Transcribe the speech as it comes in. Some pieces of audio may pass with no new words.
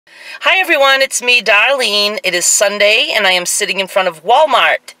Hi everyone, it's me, Darlene. It is Sunday and I am sitting in front of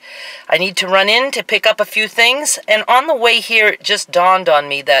Walmart. I need to run in to pick up a few things, and on the way here it just dawned on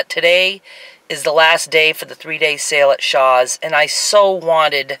me that today is the last day for the 3-day sale at Shaw's, and I so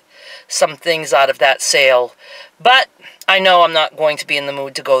wanted some things out of that sale, but I know I'm not going to be in the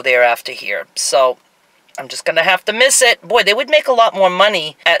mood to go there after here, so I'm just going to have to miss it. Boy, they would make a lot more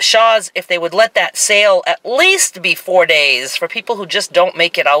money at Shaw's if they would let that sale at least be 4 days for people who just don't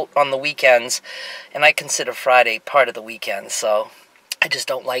make it out on the weekends. And I consider Friday part of the weekend, so I just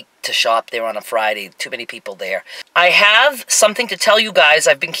don't like to shop there on a Friday. Too many people there. I have something to tell you guys.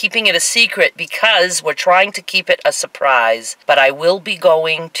 I've been keeping it a secret because we're trying to keep it a surprise. But I will be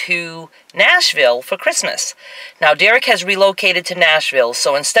going to Nashville for Christmas. Now, Derek has relocated to Nashville,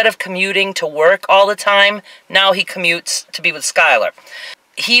 so instead of commuting to work all the time, now he commutes to be with Skylar.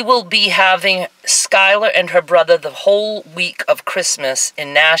 He will be having Skylar and her brother the whole week of Christmas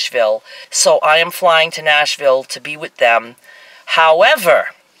in Nashville, so I am flying to Nashville to be with them. However,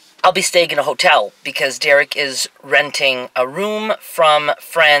 I'll be staying in a hotel because Derek is renting a room from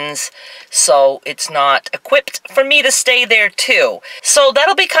friends, so it's not equipped for me to stay there too. So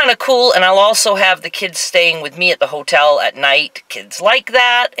that'll be kind of cool, and I'll also have the kids staying with me at the hotel at night. Kids like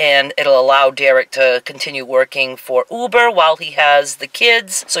that, and it'll allow Derek to continue working for Uber while he has the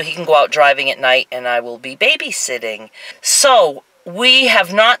kids, so he can go out driving at night, and I will be babysitting. So we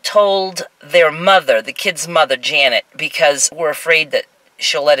have not told their mother, the kid's mother, Janet, because we're afraid that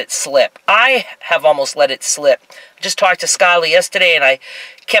she'll let it slip. I have almost let it slip. I just talked to Skylar yesterday, and I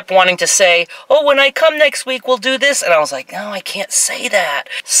kept wanting to say, oh, when I come next week, we'll do this. And I was like, no, I can't say that.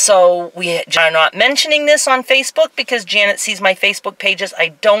 So we are not mentioning this on Facebook because Janet sees my Facebook pages. I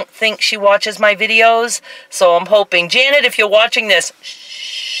don't think she watches my videos. So I'm hoping, Janet, if you're watching this,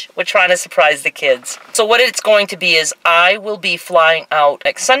 shh, we're trying to surprise the kids. So what it's going to be is I will be flying out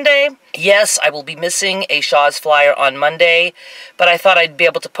next Sunday. Yes, I will be missing a Shaw's flyer on Monday, but I thought I'd be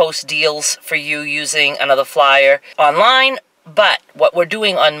able to post deals for you using another flyer online. But what we're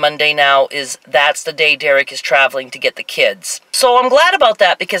doing on Monday now is that's the day Derek is traveling to get the kids. So I'm glad about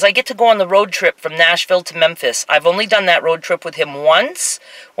that because I get to go on the road trip from Nashville to Memphis. I've only done that road trip with him once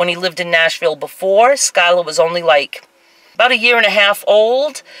when he lived in Nashville before. Skylar was only like about 1.5 years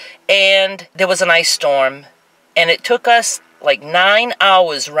old, and there was an ice storm, and it took us like 9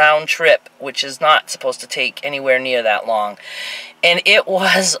 hours round trip, which is not supposed to take anywhere near that long. And it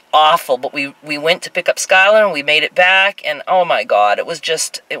was awful, but we went to pick up Skylar and we made it back, and oh my God, it was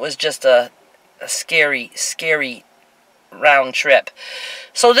just a scary, scary round trip.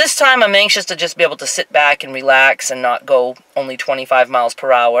 So this time I'm anxious to just be able to sit back and relax and not go only 25 miles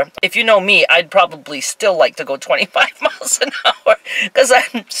per hour. If you know me, I'd probably still like to go 25 miles an hour because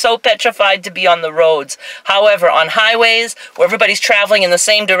I'm so petrified to be on the roads. However, on highways where everybody's traveling in the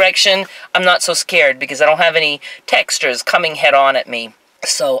same direction, I'm not so scared because I don't have any texters coming head on at me.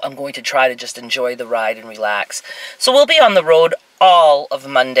 So I'm going to try to just enjoy the ride and relax. So we'll be on the road all of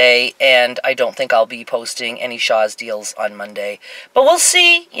Monday, and I don't think I'll be posting any Shaw's deals on Monday. But we'll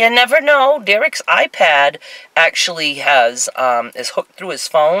see. You never know. Derek's iPad actually is hooked through his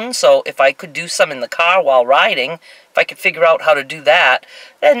phone, so if I could do some in the car while riding, if I could figure out how to do that,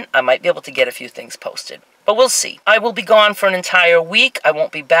 then I might be able to get a few things posted. But we'll see. I will be gone for an entire week. I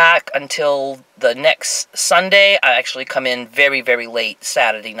won't be back until the next Sunday. I actually come in very, very late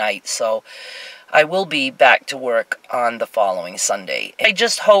Saturday night, so I will be back to work on the following Sunday. I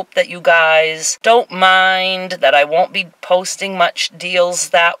just hope that you guys don't mind that I won't be posting much deals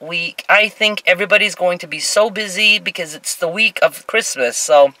that week. I think everybody's going to be so busy because it's the week of Christmas,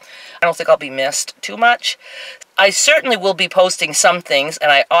 so I don't think I'll be missed too much. I certainly will be posting some things,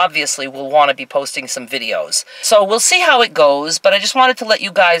 and I obviously will want to be posting some videos. So we'll see how it goes, but I just wanted to let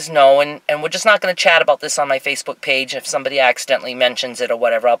you guys know, and we're just not going to chat about this on my Facebook page. If somebody accidentally mentions it or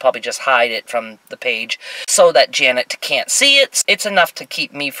whatever, I'll probably just hide it from the page so that Janet can't see it. It's enough to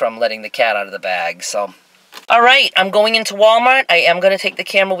keep me from letting the cat out of the bag, so. Alright, I'm going into Walmart. I am going to take the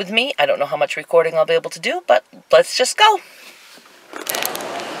camera with me. I don't know how much recording I'll be able to do, but let's just go.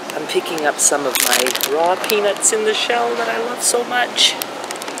 I'm picking up some of my raw peanuts in the shell that I love so much.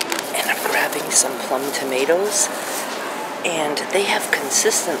 And I'm grabbing some plum tomatoes. And they have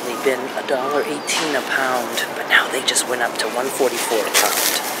consistently been $1.18 a pound, but now they just went up to $1.44 a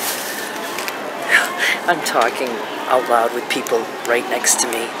pound. I'm talking out loud with people right next to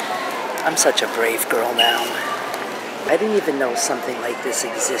me. I'm such a brave girl now. I didn't even know something like this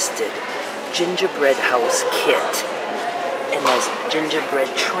existed. Gingerbread house kit. And there's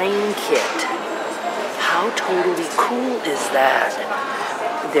gingerbread train kit. How totally cool is that?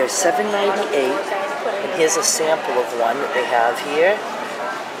 They're $7.98, and here's a sample of one that they have here.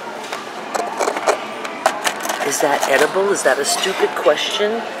 Is that edible? Is that a stupid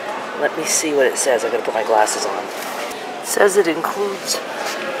question? Let me see what it says. I gotta put my glasses on. It says it includes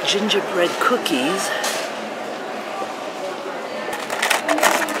gingerbread cookies.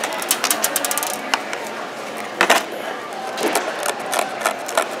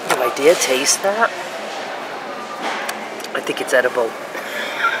 Do I dare taste that? I think it's edible.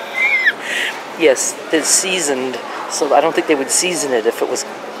 Yes, it's seasoned, so I don't think they would season it if it was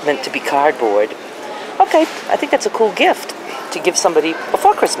meant to be cardboard. Okay, I think that's a cool gift to give somebody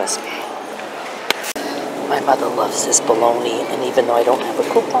before Christmas. My mother loves this bologna, and even though I don't have a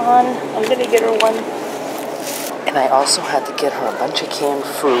coupon, I'm gonna get her one. And I also had to get her a bunch of canned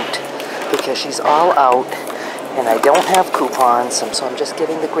fruit because she's all out, and I don't have coupons, so I'm just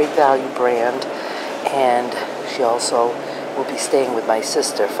getting the Great Value brand. And she also will be staying with my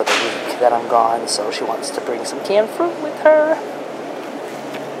sister for the week that I'm gone, so she wants to bring some canned fruit with her.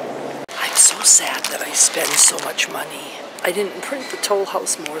 I'm so sad that I spend so much money. I didn't print the Toll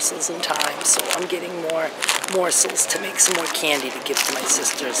House morsels in time, so I'm getting more morsels to make some more candy to give to my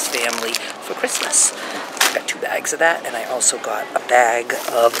sister's family for Christmas. I got 2 bags of that, and I also got a bag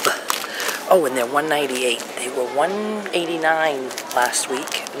of, oh, and they're $1.98. They were $1.89 last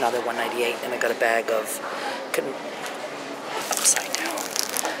week, now they're $1.98, and I got a bag of upside down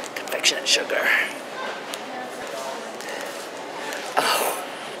confectionate sugar. Oh,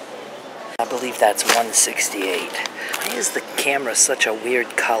 I believe that's $1.68. Why is the camera such a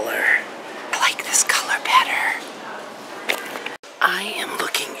weird color? I like this color better. I am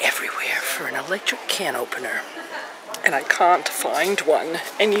looking everywhere for an electric can opener, and I can't find one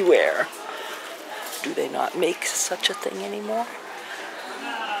anywhere. Do they not make such a thing anymore?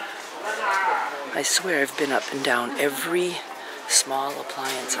 I swear I've been up and down every small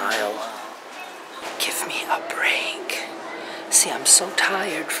appliance aisle. Give me a break. See, I'm so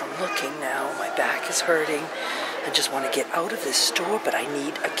tired from looking now. My back is hurting. I just want to get out of this store, but I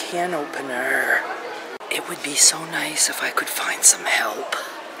need a can opener. It would be so nice if I could find some help.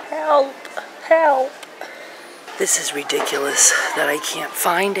 Help! Help! This is ridiculous that I can't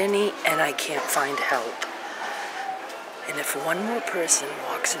find any and I can't find help. And if one more person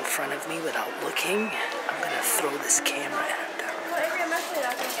walks in front of me without looking, I'm going to throw this camera at them.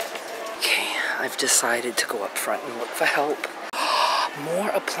 Okay, I've decided to go up front and look for help. More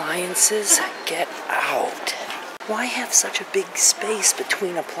appliances? Get out. Why have such a big space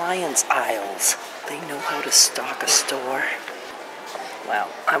between appliance aisles? They know how to stock a store. Well,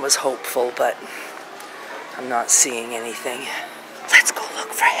 I was hopeful, but I'm not seeing anything. Let's go look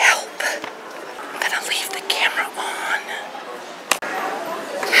for help. I'm gonna leave the camera on.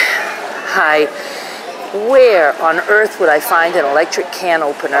 Hi. Where on earth would I find an electric can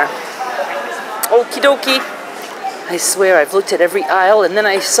opener? Okie dokie. I swear I've looked at every aisle, and then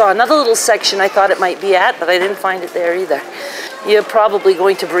I saw another little section I thought it might be at, but I didn't find it there either. You're probably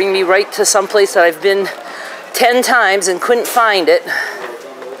going to bring me right to some place that I've been 10 times and couldn't find it.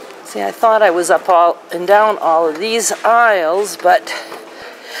 See, I thought I was up all and down all of these aisles, but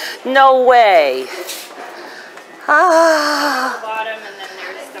no way. Ah.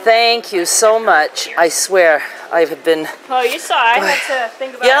 Thank you so much. I swear I have been... Well, you saw I had to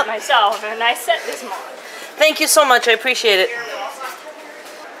think about it myself, and I set this mod. Thank you so much. I appreciate it.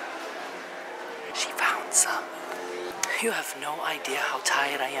 She found some. You have no idea how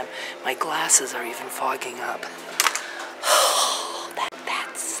tired I am. My glasses are even fogging up.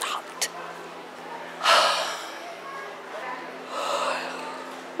 That sucked.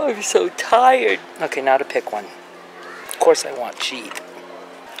 I'm so tired. Okay, now to pick one. Of course I want cheap.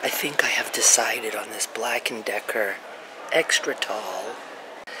 I think I have decided on this Black & Decker extra tall.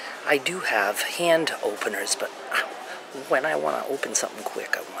 I do have hand openers, but when I want to open something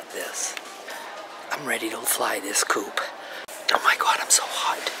quick, I want this. I'm ready to fly this coop. Oh my God, I'm so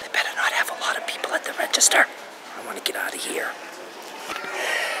hot. They better not have a lot of people at the register. I want to get out of here.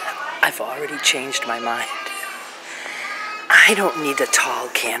 I've already changed my mind. I don't need a tall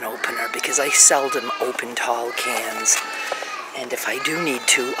can opener because I seldom open tall cans. And if I do need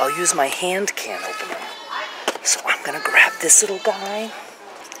to, I'll use my hand can opener. So I'm going to grab this little guy.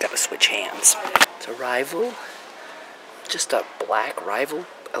 Gotta switch hands. It's a Rival. Just a black Rival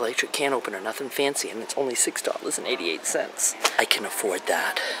electric can opener. Nothing fancy, and it's only $6.88. I can afford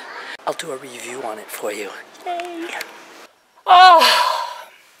that. I'll do a review on it for you. Yay! Oh!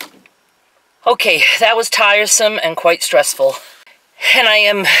 Okay, that was tiresome and quite stressful. And I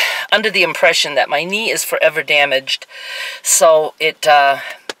am under the impression that my knee is forever damaged. So it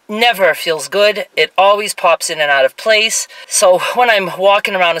never feels good. It always pops in and out of place. So when I'm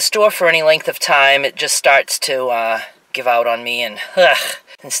walking around a store for any length of time, it just starts to give out on me and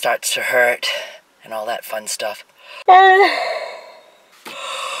starts to hurt. and all that fun stuff.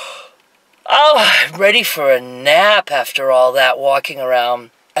 Oh, I'm ready for a nap after all that walking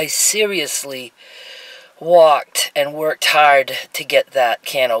around. I seriously walked and worked hard to get that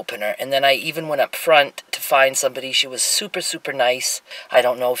can opener, and then I even went up front to find somebody. She was super, super nice. I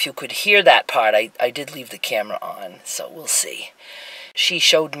don't know if you could hear that part. I did leave the camera on, so we'll see. She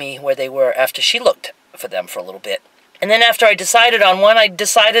showed me where they were after she looked for them for a little bit. And then after I decided on one, I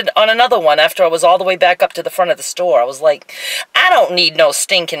decided on another one after I was all the way back up to the front of the store. I was like, I don't need no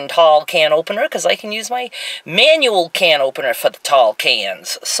stinking tall can opener because I can use my manual can opener for the tall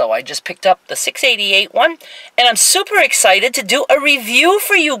cans. So I just picked up the 688 one, and I'm super excited to do a review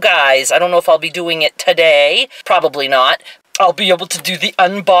for you guys. I don't know if I'll be doing it today. Probably not. I'll be able to do the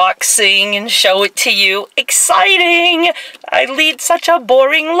unboxing and show it to you. Exciting! I lead such a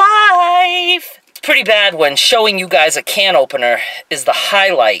boring life. Pretty bad when showing you guys a can opener is the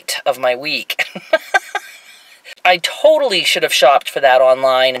highlight of my week. I totally should have shopped for that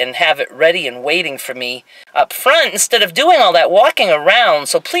online and have it ready and waiting for me up front instead of doing all that walking around.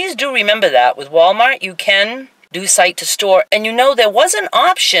 So please do remember that. With Walmart, you can do site to store. And you know, there was an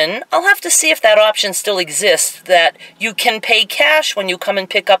option, I'll have to see if that option still exists, that you can pay cash when you come and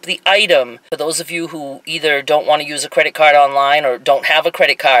pick up the item. For those of you who either don't want to use a credit card online or don't have a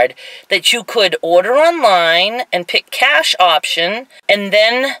credit card, that you could order online and pick cash option, and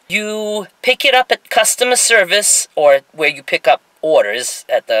then you pick it up at customer service or where you pick up orders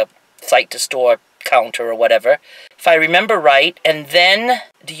at the site to store counter or whatever, if I remember right, and then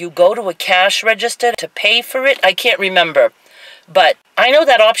do you go to a cash register to pay for it? I can't remember, but I know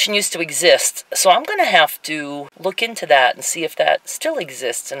that option used to exist, so I'm going to have to look into that and see if that still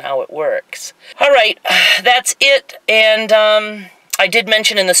exists and how it works. All right, that's it, and I did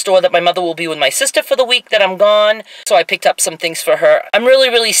mention in the store that my mother will be with my sister for the week that I'm gone, so I picked up some things for her. I'm really,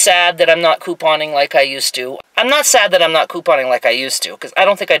 really sad that I'm not couponing like I used to. I'm not sad that I'm not couponing like I used to, because I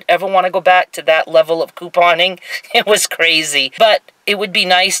don't think I'd ever want to go back to that level of couponing. It was crazy. But it would be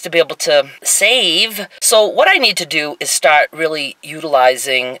nice to be able to save. So what I need to do is start really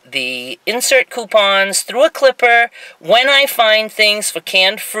utilizing the insert coupons through a clipper when I find things for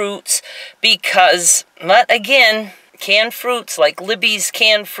canned fruits, because, again, canned fruits, like Libby's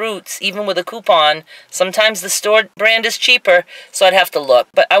canned fruits, even with a coupon, sometimes the store brand is cheaper, so I'd have to look.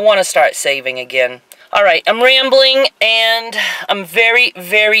 But I want to start saving again. All right, I'm rambling, and I'm very,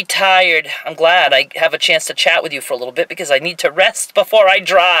 very tired. I'm glad I have a chance to chat with you for a little bit because I need to rest before I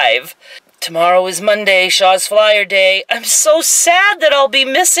drive. Tomorrow is Monday, Shaw's Flyer Day. I'm so sad that I'll be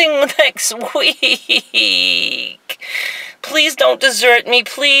missing next week. Please don't desert me.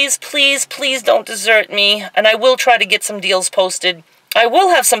 Please, please, please don't desert me. And I will try to get some deals posted. I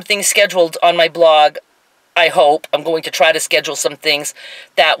will have some things scheduled on my blog, I hope. I'm going to try to schedule some things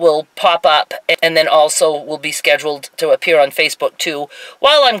that will pop up and then also will be scheduled to appear on Facebook too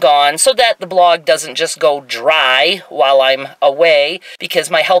while I'm gone, so that the blog doesn't just go dry while I'm away, because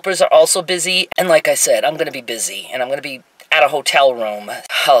my helpers are also busy. And like I said, I'm going to be busy, and I'm going to be at a hotel room.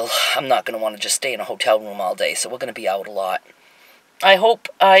 I'm not going to want to just stay in a hotel room all day, so we're going to be out a lot. I hope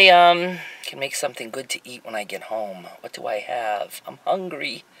I can make something good to eat when I get home. What do I have? I'm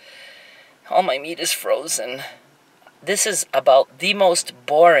hungry. All my meat is frozen. This is about the most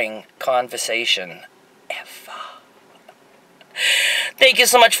boring conversation ever. Thank you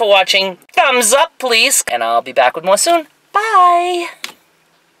so much for watching. Thumbs up, please. And I'll be back with more soon. Bye.